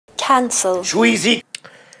Cancel. Schweezy.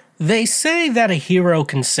 They say that a hero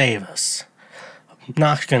can save us. I'm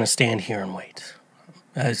not going to stand here and wait,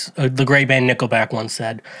 as the great band Nickelback once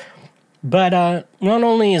said. But not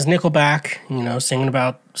only is Nickelback, singing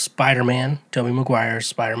about Spider-Man, Tobey Maguire's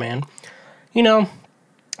Spider-Man, he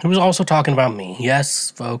was also talking about me.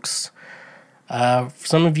 Yes, folks.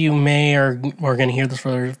 Some of you are going to hear this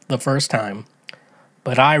for the first time,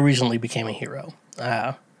 but I recently became a hero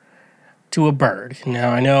to a bird.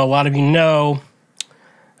 Now, I know a lot of you know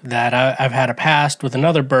that I've had a past with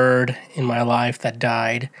another bird in my life that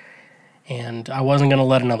died, and I wasn't going to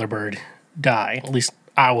let another bird die. At least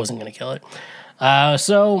I wasn't going to kill it.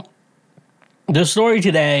 So the story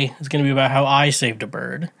today is going to be about how I saved a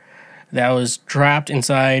bird that was trapped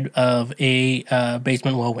inside of a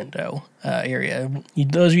basement well window area.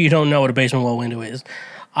 Those of you who don't know what a basement well window is,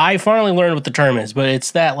 I finally learned what the term is, but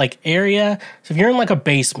it's that area. So if you're in a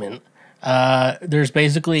basement, there's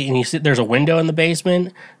basically, and there's a window in the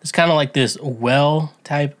basement. It's kind of like this well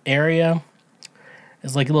type area.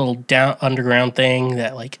 It's like a little down underground thing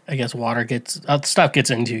that I guess water stuff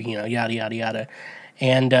gets into, yada, yada, yada.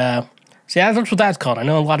 And that's what that's called. I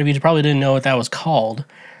know a lot of you probably didn't know what that was called.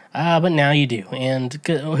 But now you do. And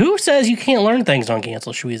who says you can't learn things on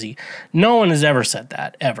Cancel Schweezy? No one has ever said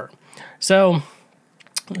that, ever. Here's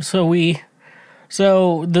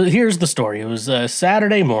the story. It was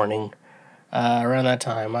Saturday morning, around that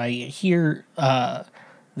time. I hear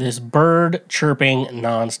this bird chirping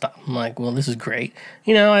nonstop. I'm like, well, this is great.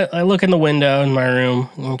 I look in the window in my room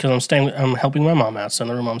because I'm helping my mom out. So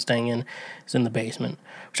the room I'm staying in is in the basement,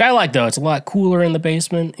 which I like though. It's a lot cooler in the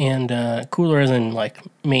basement, and cooler isn't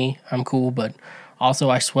me. I'm cool, but also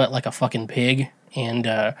I sweat like a fucking pig. And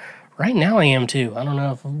right now I am too. I don't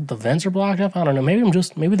know if the vents are blocked up. I don't know.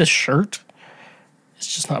 Maybe the shirt is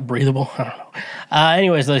just not breathable. I don't know.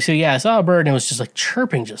 Anyways, so yeah, I saw a bird and it was just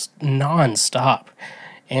chirping just nonstop.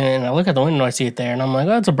 And I look at the window, I see it there, and I'm like,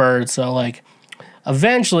 oh, it's a bird. So,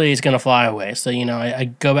 eventually it's going to fly away. So, I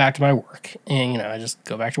go back to my work, and, I just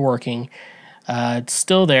go back to working. It's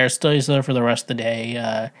still there, stays there for the rest of the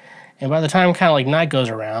day. And by the time night goes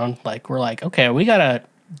around, we're okay, we got to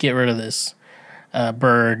get rid of this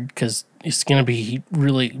bird because it's going to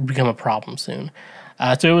really become a problem soon.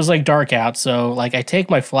 So it was, dark out. So, I take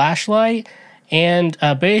my flashlight, and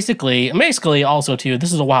basically also, too,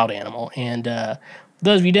 this is a wild animal, and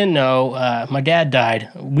those of you who didn't know, my dad died.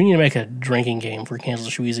 We need to make a drinking game for Cancel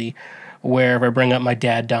Schweezy, where if I bring up my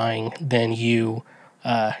dad dying, then you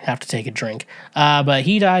have to take a drink. But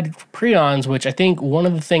he died of prions, which I think one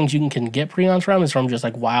of the things you can get prions from is from just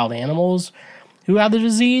wild animals who have the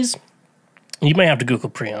disease. You may have to Google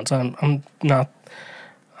prions. I'm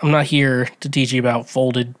not here to teach you about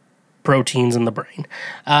folded proteins in the brain.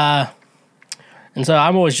 And so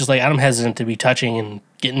I'm always just I'm hesitant to be touching and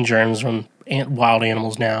getting germs from wild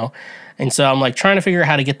animals now. And so I'm trying to figure out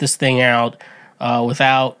how to get this thing out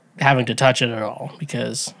without having to touch it at all,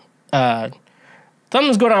 because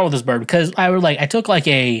something's going on with this bird. Because I took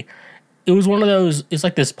it was one of those, it's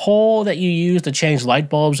this pole that you use to change light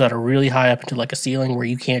bulbs that are really high up into a ceiling where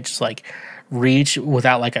you can't just reach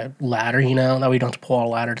without a ladder, that way you don't have to pull out a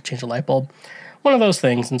ladder to change the light bulb. One of those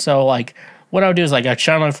things. And so what I would do is I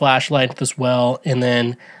shine my flashlight at this well, and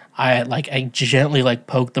then I gently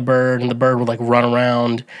poke the bird, and the bird would run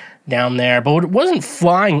around down there, but it wasn't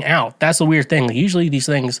flying out. That's the weird thing. Usually these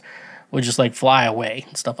things would just fly away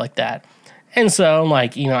and stuff like that. And so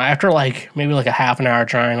after maybe a half an hour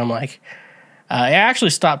trying, I'm it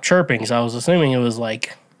actually stopped chirping. So I was assuming it was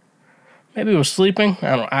maybe it was sleeping.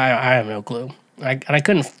 I have no clue. I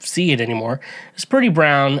couldn't see it anymore. It's pretty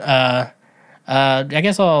brown. I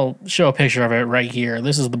guess I'll show a picture of it right here.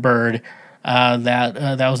 This is the bird.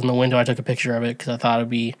 That was in the window. I took a picture of it because I thought it'd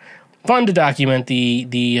be fun to document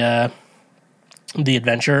the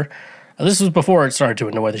adventure. This was before it started to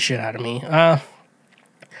annoy the shit out of me.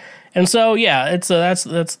 And so yeah, it's that's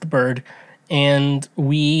the bird. And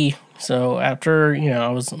after I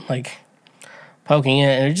was poking it,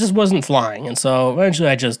 and it just wasn't flying. And so eventually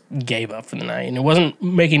I just gave up for the night, and it wasn't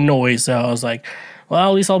making noise. So I was well,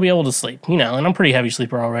 at least I'll be able to sleep, and I'm a pretty heavy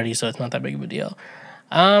sleeper already, so it's not that big of a deal.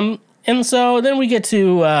 And so then we get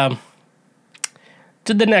to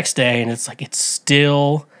the next day, and it's it's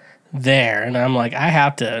still there. And I'm I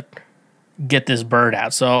have to get this bird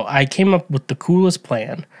out. So I came up with the coolest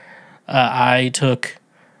plan. I took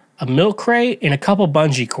a milk crate and a couple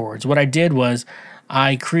bungee cords. What I did was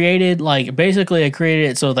I created I created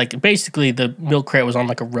it so basically the milk crate was on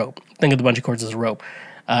a rope. Think of the bungee cords as a rope.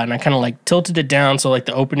 And I kind of tilted it down so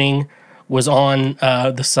the opening was on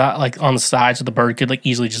the side, on the side, so the bird could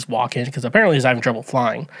easily just walk in, because apparently he's having trouble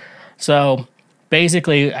flying. So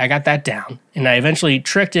basically, I got that down, and I eventually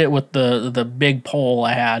tricked it with the big pole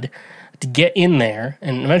I had to get in there,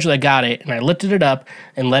 and eventually I got it, and I lifted it up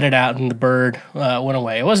and let it out, and the bird went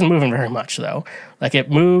away. It wasn't moving very much, though. Like,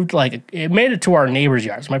 it moved, like, it made it to our neighbor's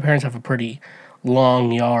yard. So my parents have a pretty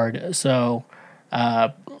long yard, so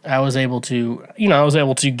I was able to,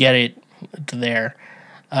 get it to there.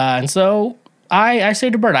 And so I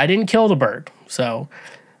saved a bird. I didn't kill the bird. So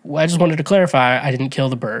I just wanted to clarify, I didn't kill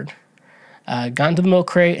the bird. Got into the milk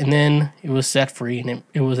crate, and then it was set free, and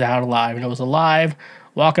it was out alive. And it was alive,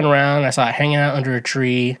 walking around. I saw it hanging out under a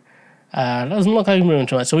tree. It doesn't look like it's moving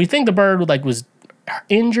too much. So we think the bird was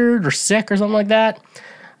injured or sick or something like that.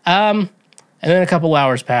 And then a couple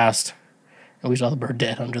hours passed, and we saw the bird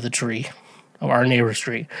dead under the tree of our neighbor's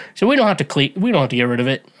tree. So we don't have to get rid of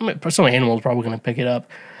it. I mean, some animal is probably going to pick it up.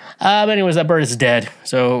 But anyways, that bird is dead.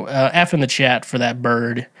 So F in the chat for that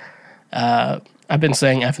bird. I've been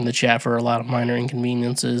saying F in the chat for a lot of minor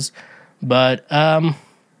inconveniences. But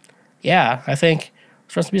yeah, I think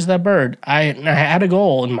rest in peace of that bird. I had a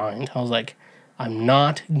goal in mind. I was like, I'm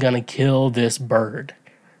not going to kill this bird.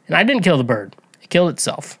 And I didn't kill the bird. It killed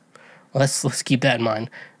itself. Let's keep that in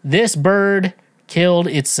mind. This bird killed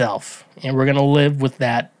itself, and we're gonna live with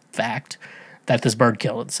that fact that this bird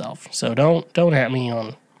killed itself. So don't at me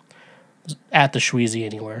on at TheSchweezy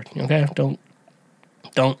anywhere. Okay? Don't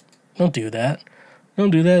do that.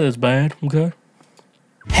 Don't do that. That's bad. Okay?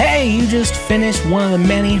 Hey, you just finished one of the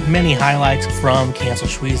many highlights from Cancel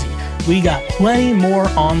Schweezy. We got plenty more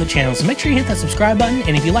on the channel, so make sure you hit that subscribe button,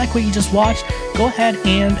 and if you like what you just watched, go ahead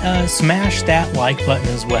and smash that like button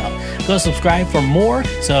as well. Go subscribe for more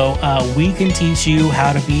so we can teach you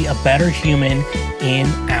how to be a better human in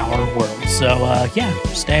our world. So yeah,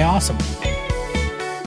 stay awesome.